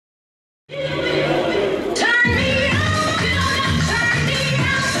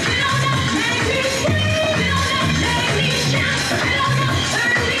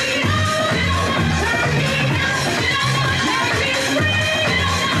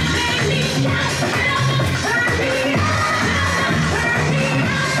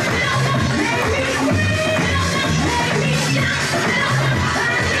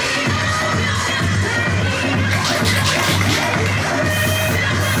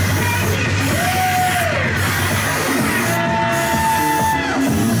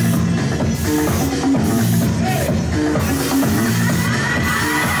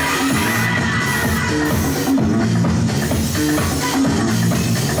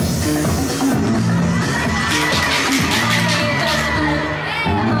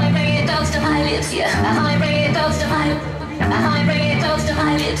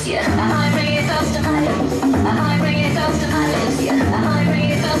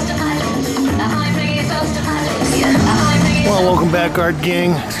Welcome back, Art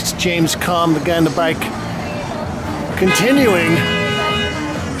Gang. It's James Kalm, the guy on the bike, continuing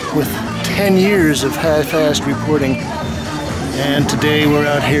with 10 years of half-assed reporting. And today we're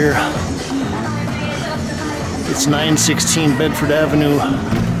out here. It's 916 Bedford Avenue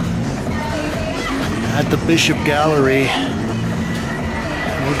at the Bishop Gallery.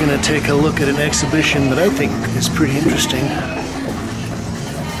 We're going to take a look at an exhibition that I think is pretty interesting.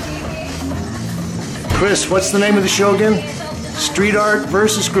 Chris, what's the name of the show again? Street art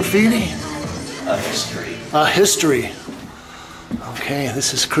versus graffiti? A history. A history. Okay,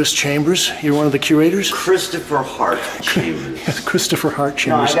 this is Chris Chambers. You're one of the curators? Christopher Hart Chambers. Christopher Hart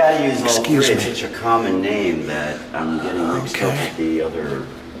Chambers. No, I gotta use all three. Excuse me. It's such a common name that I'm getting mixed up with the other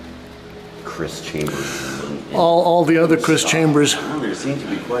Chris Chambers. All the other Chris Chambers. Well, there seem to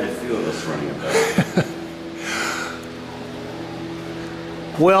be quite a few of us running about.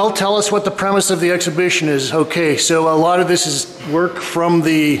 Well, tell us what the premise of the exhibition is. Okay, so a lot of this is work from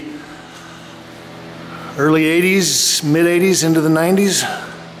the early 80s, mid 80s into the 90s?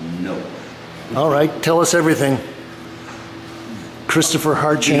 No. All right, tell us everything. Christopher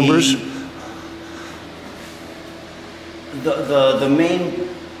Hart Chambers. The main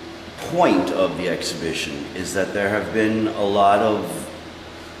point of the exhibition is that there have been a lot of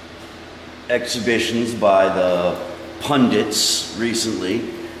exhibitions by the pundits recently,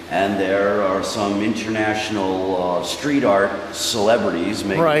 and there are some international street art celebrities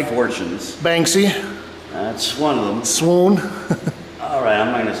making fortunes. Banksy. That's one of them. Swoon. All right, I'm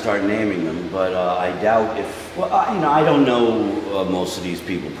not going to start naming them, but I doubt if, well, I don't know most of these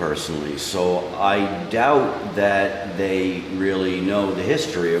people personally, so I doubt that they really know the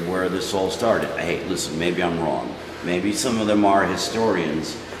history of where this all started. Hey, listen, maybe I'm wrong. Maybe some of them are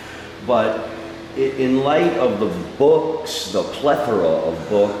historians, but in light of the books, the plethora of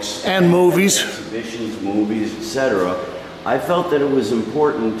books and movies, exhibitions, movies, etc., I felt that it was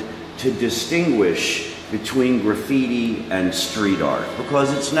important to distinguish between graffiti and street art,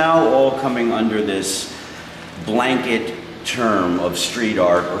 because it's now all coming under this blanket term of street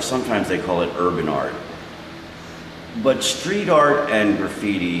art, or sometimes they call it urban art. But street art and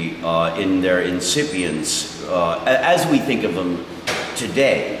graffiti in their incipience, as we think of them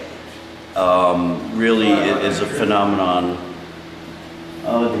today, really is a phenomenon.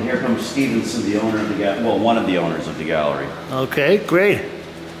 Here comes Stevenson, the owner of the gallery. Well, one of the owners of the gallery. Okay, great.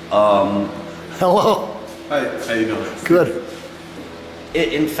 Hello. Hi, how you doing? Good.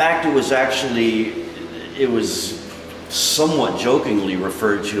 In fact, it was somewhat jokingly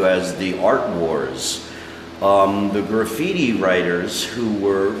referred to as the art wars. The graffiti writers who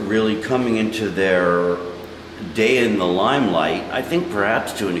were really coming into their day in the limelight, I think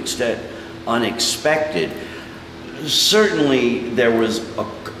perhaps to an extent unexpected. Certainly there was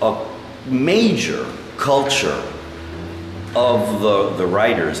a major culture of the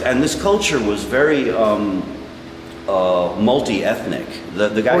writers, and this culture was very multi-ethnic.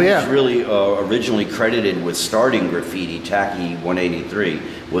 The guy who's really originally credited with starting graffiti, Tacky 183,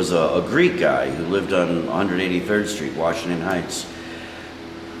 was a Greek guy who lived on 183rd Street, Washington Heights.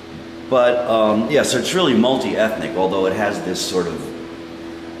 But yeah, so it's really multi-ethnic, although it has this sort of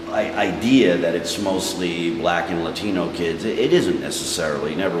idea that it's mostly black and Latino kids. It isn't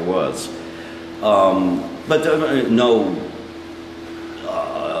necessarily, never was. But no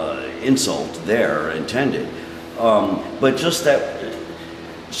insult there intended. But just that,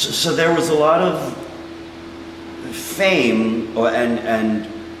 so there was a lot of fame and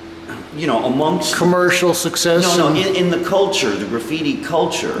you know, amongst commercial success. No, in the culture, the graffiti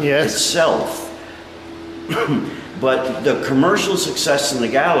culture itself. But the commercial success in the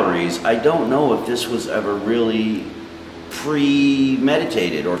galleries, I don't know if this was ever really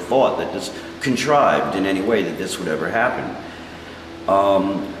premeditated or thought that this contrived in any way that this would ever happen.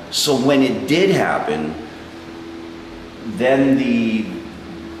 So when it did happen, then the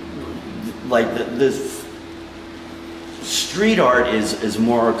street art is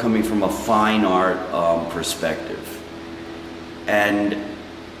more coming from a fine art perspective, and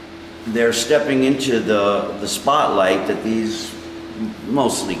they're stepping into the spotlight that these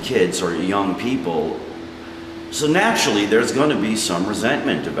mostly kids or young people. So naturally, there's going to be some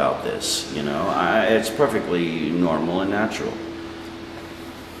resentment about this. You know, it's perfectly normal and natural.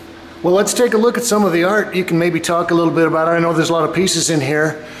 Well, let's take a look at some of the art. You can maybe talk a little bit about it. I know there's a lot of pieces in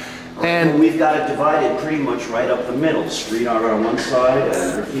here. And we've got it divided pretty much right up the middle. Street art on one side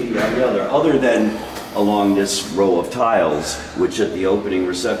and graffiti on the other, other than along this row of tiles, which at the opening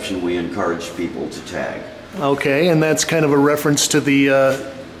reception we encouraged people to tag. Okay, and that's kind of a reference to the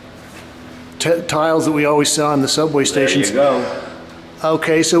tiles that we always saw in the subway stations. There you go.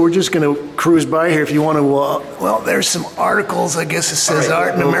 Okay, so we're just going to cruise by here if you want to, well, there's some articles, I guess it says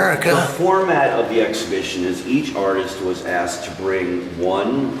Art in America. The format of the exhibition is each artist was asked to bring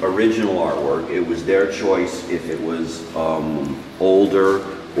one original artwork. It was their choice if it was older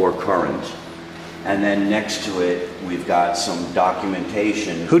or current. And then next to it, we've got some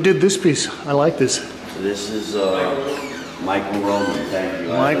documentation. Who did this piece? I like this. This is Michael Roman, thank you.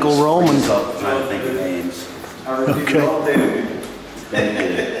 Michael Roman. I'm trying to think of names. Okay.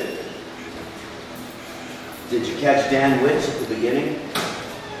 Did you catch Dan Witz at the beginning?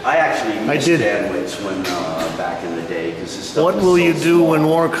 I actually missed Dan Witz when back in the day because his stuff What was will so you do small. when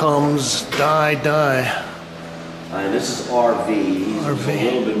war comes? Die, die. This is RV. He's a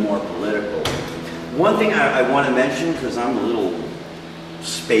little bit more political. One thing I want to mention, because I'm a little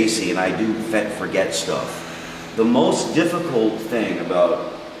spacey and I do forget stuff. The most difficult thing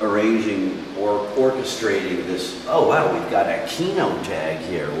about arranging or orchestrating this, oh wow, we've got a keynote tag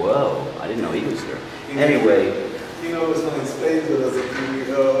here, whoa, I didn't know he was there. Anyway. Keynote was on stage with us a few weeks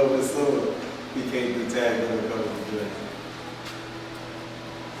over summer. He came to tag on the cover of the day.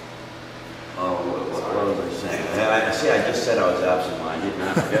 Oh, what was I saying? See, I just said I was absent-minded and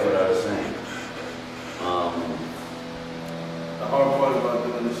I forget what I was saying. The hard part about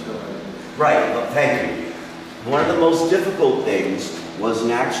doing the show. Right, well, thank you. One of the most difficult things was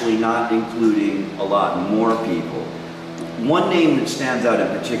actually not including a lot more people. One name that stands out in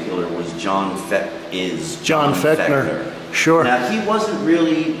particular was John Fechner. Sure. Now, he wasn't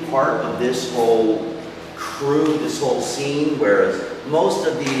really part of this whole crew, this whole scene, whereas most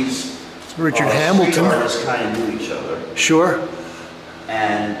of these Richard Hambleton artists kind of knew each other. Sure.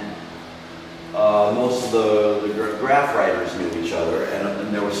 And most of the Graff writers knew each other,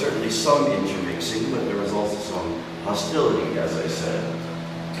 and there was certainly some intermixing, but there was also some hostility, as I said.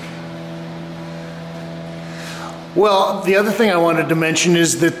 Well, the other thing I wanted to mention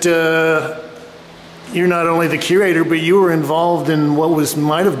is that you're not only the curator, but you were involved in what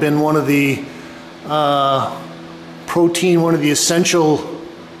might have been one of the one of the essential,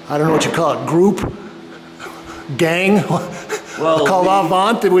 I don't know what you call it, group, gang, well, called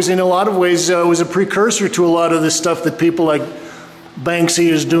AVANT. It was in a lot of ways, it was a precursor to a lot of the stuff that people like Banksy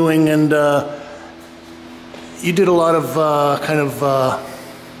is doing, and you did a lot of kind of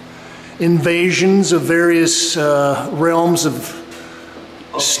invasions of various realms of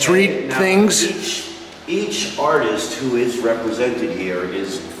street things. Each artist who is represented here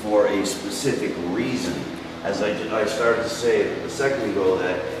is for a specific reason. As I started to say a second ago,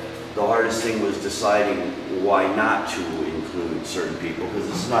 that the hardest thing was deciding why not to include certain people, because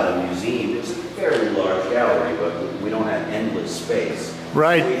this is not a museum, it's a fairly large gallery, but we don't have endless space.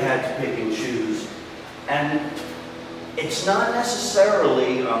 Right. So we had to pick and choose. And it's not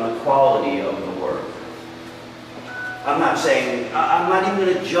necessarily on the quality of the work. I'm not saying, I'm not even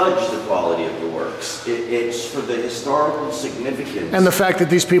going to judge the quality of the works. It's for the historical significance. And the fact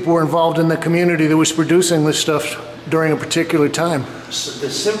that these people were involved in the community that was producing this stuff during a particular time. So the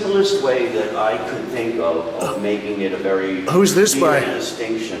simplest way that I could think of making it a very Who's this clear by?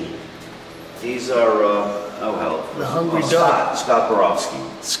 distinction. These are, The Hungry Dog. Scot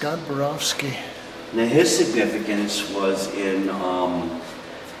Borofsky. Scot Borofsky. Now his significance was in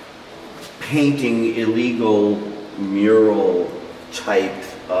painting illegal mural type,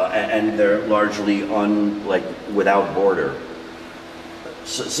 and they're largely without border.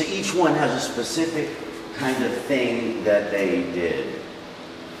 So each one has a specific kind of thing that they did,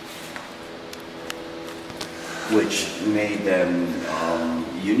 which made them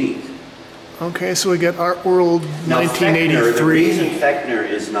unique. Okay, so we got Art World Now, 1983. Fechner, the reason Fechner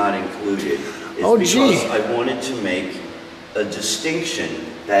is not included is because I wanted to make a distinction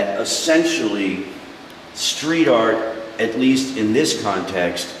that essentially street art, at least in this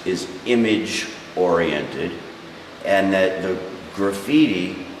context, is image oriented, and that the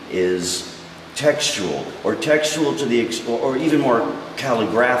graffiti is textual, or textual to the, or even more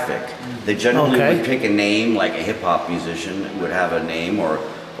calligraphic. They generally would pick a name, like a hip hop musician would have a name, or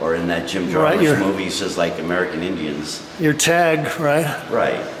in that Jim Jarmusch movie, he says like American Indians. Your tag, right?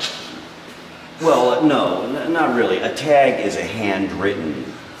 Right. Well, no, not really. A tag is a handwritten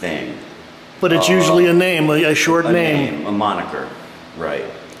thing. But it's usually a name, a short name. A moniker, right.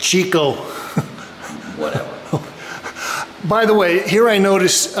 Chico. Whatever. By the way, here I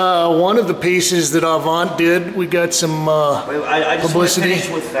notice one of the pieces that Avant did, we got some I just publicity. want to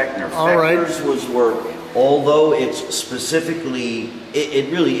finish with Fechner. All right. Fechner's was work, although it's specifically,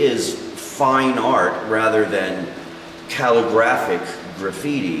 it really is fine art rather than calligraphic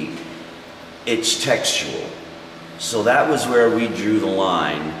graffiti, it's textual. So that was where we drew the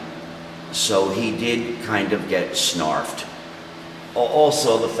line. So he did kind of get snarfed.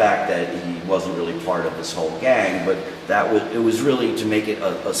 Also the fact that he wasn't really part of this whole gang, but it was really to make it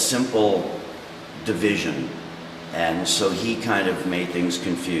a simple division. And so he kind of made things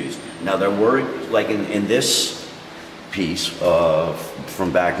confused. Now there were, like in this piece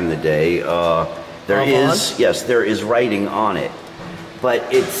from back in the day, there is writing on it, but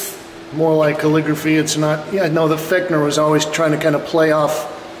it's more like calligraphy. It's not. Yeah, no. The Fechner was always trying to kind of play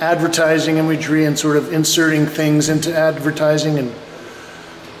off advertising imagery and sort of inserting things into advertising and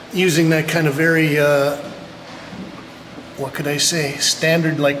using that kind of very, what could I say,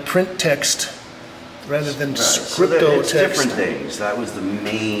 standard like print text rather than scripto text. Different things. That was the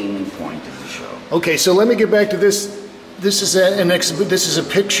main point of the show. Okay, so let me get back to this. This is This is a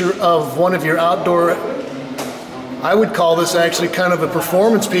picture of one of your outdoor. I would call this actually kind of a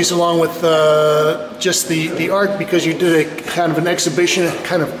performance piece, along with just the art, because you did a kind of an exhibition,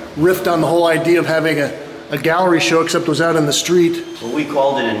 kind of riffed on the whole idea of having a gallery show, except it was out in the street. Well, we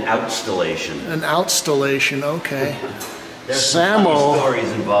called it an outstallation. An outstallation, okay. There's some Samo. funny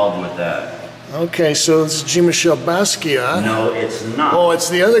stories involved with that. Okay, so this is Jean-Michel Basquiat. No, it's not. Oh, it's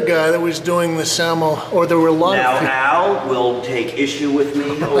the other guy that was doing the Samo, or there were a lot now, of people. Al will take issue with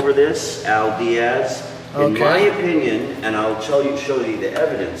me over this, Al Diaz. In my opinion, and I'll show you the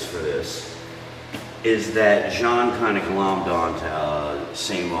evidence for this, is that Jean kind of glommed onto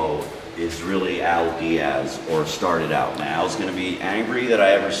Samo is really Al Diaz, or started out. Now, Al's going to be angry that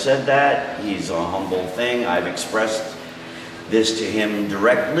I ever said that. He's a humble thing. I've expressed this to him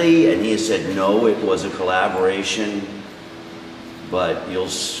directly, and he has said no, it was a collaboration. But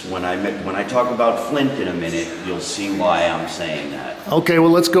when I talk about Flint in a minute, you'll see why I'm saying that. Okay, well,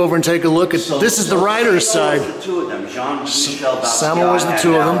 let's go over and take a look at. This is the writer's side. The two of them, Jean-Michel Basquiat Samo was the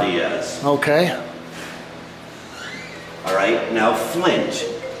two of them. Diaz. Okay. All right, now Flint.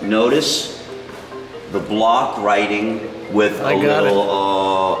 Notice the block writing with a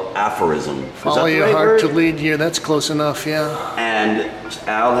little aphorism. Follow your heart to lead you. That's close enough, yeah. And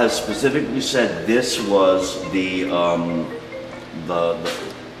Al has specifically said this was the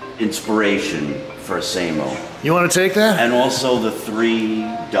inspiration for Samo. You want to take that? And also the 3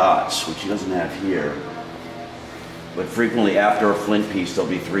 dots, which he doesn't have here. But frequently after a Flint piece, there'll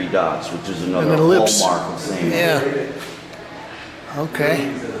be 3 dots, which is another hallmark of Samo. Yeah.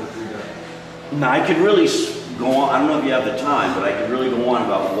 Okay. Now I could really go on, I don't know if you have the time, but I could really go on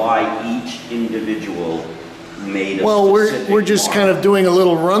about why each individual made a we're just mark. kind of doing a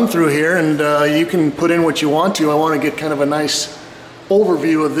little run through here, and you can put in what you want to. I want to get kind of a nice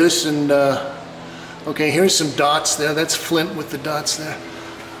overview of this, and okay, here's some dots there. That's Flint with the dots there.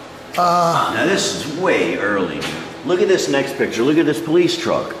 Now this is way early. Look at this next picture. Look at this police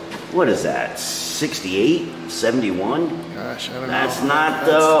truck. What is that? 68? 71? Gosh, I don't know. That's not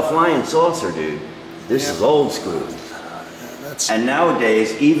a flying saucer, dude. This is old school. And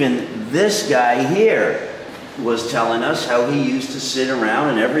nowadays, even this guy here was telling us how he used to sit around,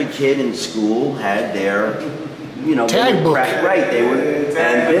 and every kid in school had their, tag book. Right, they were.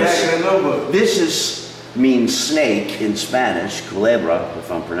 And this means snake in Spanish, culebra,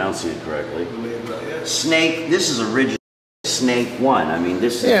 if I'm pronouncing it correctly. Snake. This is originally Snake 1. I mean,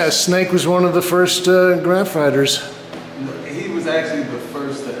 this is... Yeah, Snake was one of the first graph writers. He was actually the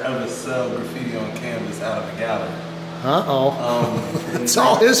first to ever sell graffiti on canvas out of a gallery. It's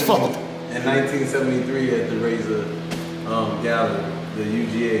all his fault. In 1973 at the Razor Gallery, the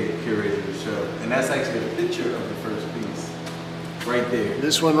UGA curated the show. And that's actually a picture of the first piece. Right there.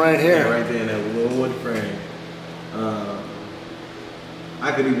 This one right here. Yeah, right there in that little wood frame.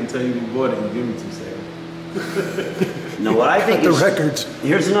 I could even tell you who bought it and give me 2 seconds. No, what I think the records.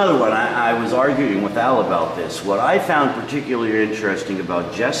 Here's another one. I was arguing with Al about this. What I found particularly interesting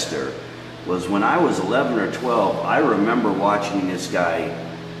about Jester was when I was 11 or 12, I remember watching this guy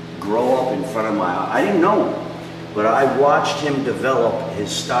grow up in front of my eyes. I didn't know him, but I watched him develop his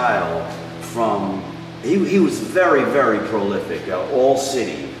style from, he was very, very prolific, all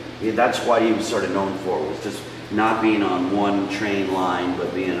city. That's what he was sort of known for, was just not being on one train line,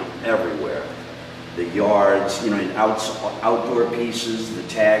 but being everywhere. The yards, in outdoor pieces, the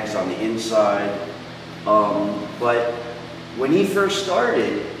tags on the inside. But when he first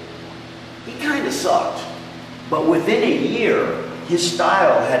started, he kind of sucked. But within a year, his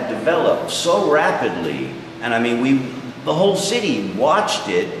style had developed so rapidly, and I mean, the whole city watched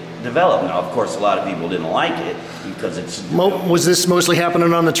it develop. Now, of course, a lot of people didn't like it because it's... Was this mostly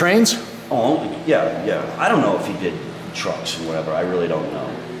happening on the trains? Oh, yeah. I don't know if he did trucks or whatever. I really don't know.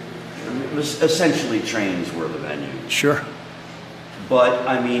 It was essentially trains were the venue. Sure. But,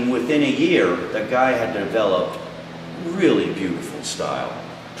 I mean, within a year, the guy had developed really beautiful style.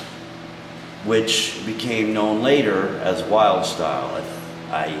 which became known later as Wild Style.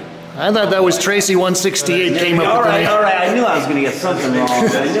 I thought that was Tracy 168 came up with the name. All right, I knew I was going to get something wrong.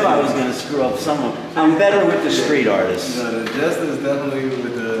 I knew I was going to screw up some. I'm better with the street artists. No, the Jester is definitely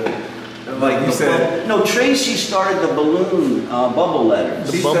with the, like you said. No, Tracy started the balloon bubble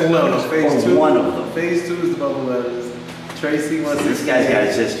letters. Phase 2. One of them. Phase 2 is the bubble letters. Tracy 168. This guy's got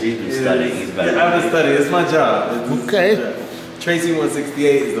his history. He's been studying. He's better. I've been studying. It's my job. Okay. Tracy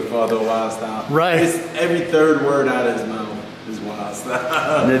 168 is the father of Wild Style. Right. It's every third word out of his mouth is Wild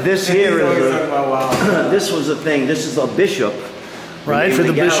Style. Now this here is this was a thing. This is a bishop. Right, for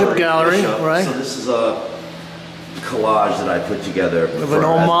the Bishop Gallery. Right. So this is a collage that I put together. Of an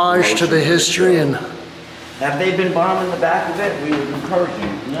homage to the history and. Have they been bombing the back of it? We were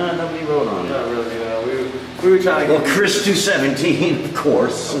encouraging. No, nobody wrote on it. Not really. We were trying to. Well, Chris 217, of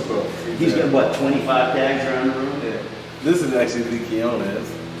course. He's got what, 25 tags around the room? Yeah. This is actually Lee Keona's.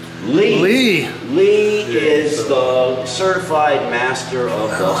 Lee is the certified master of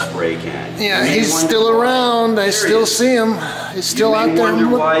the spray can. Yeah, he's still around. I still see him. He's still out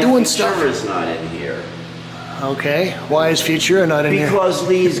there doing stuff. Futura is not in here. Okay, why is Futura not in here? Because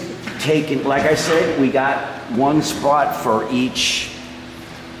Lee's taken, like I said, we got one spot for each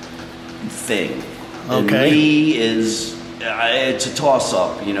thing. And Okay. Lee is, it's a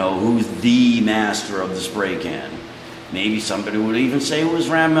toss-up, you know, who's the master of the spray can. Maybe somebody would even say it was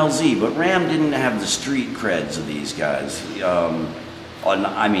Ram LZ, but Ram didn't have the street creds of these guys.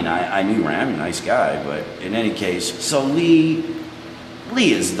 I mean, I knew Ram, a nice guy, but in any case, so Lee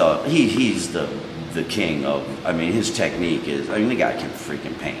is he's the king of, I mean, his technique is, I mean, the guy can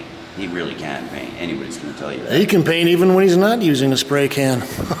freaking paint. He really can paint. Anybody's going to tell you that. He can paint even when he's not using a spray can.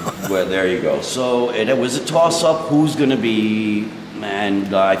 Well, there you go. So it was a toss-up. Who's going to be?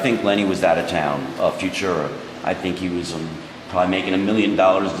 And I think Lenny was out of town. Futura. I think he was probably making $1 million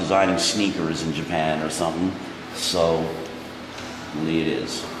designing sneakers in Japan or something. So Lee it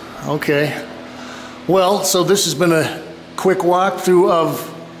is. Okay. Well, so this has been a quick walkthrough of,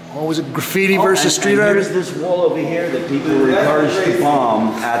 what was it, graffiti versus street art? Here's this wall over here that people were encouraged to bomb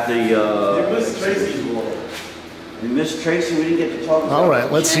at the. You missed Tracy's wall. We missed Tracy. We didn't get to talk about. All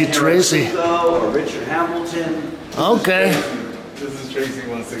right, let's see Tracy. Hiratsuka or Richard Hambleton. Okay. This is Tracy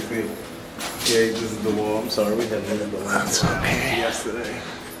 116. Yeah, this is the wall. I'm sorry, we had one of the That's okay. yesterday.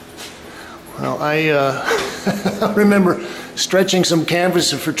 Well, I remember stretching some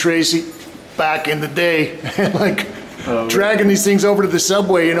canvas for Tracy back in the day, like dragging these things over to the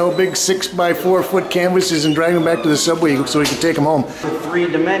subway, you know, big 6x4 foot canvases, and dragging them back to the subway so he could take them home.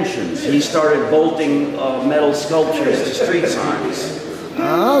 3 dimensions. He started bolting metal sculptures to street signs.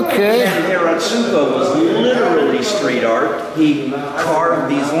 Okay. And Hiratsuka was literally street art. He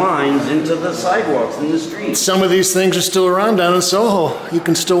carved these lines into the sidewalks in the streets. Some of these things are still around down in Soho. You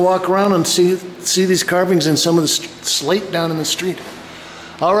can still walk around and see these carvings in some of the slate down in the street.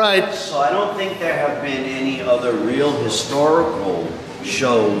 All right. So I don't think there have been any other real historical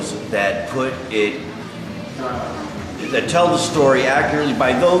shows that that tell the story accurately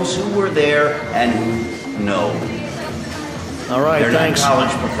by those who were there and who know. All right, They're thanks. not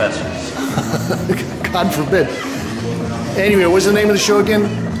college professors. God forbid. Anyway, what's the name of the show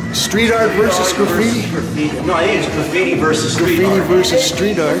again? Street art versus graffiti? No, I think it's graffiti versus street art. Graffiti versus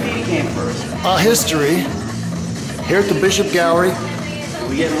street art. Graffiti came first. A history here at the Bishop Gallery.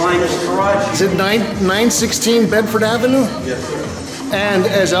 We get Linus Coraggio. Is it 916 Bedford Avenue? Yes, sir. And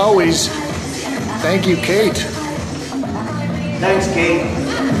as always, thank you, Kate. Thanks, Kate.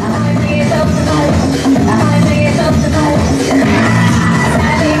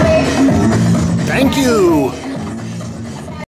 Thank you.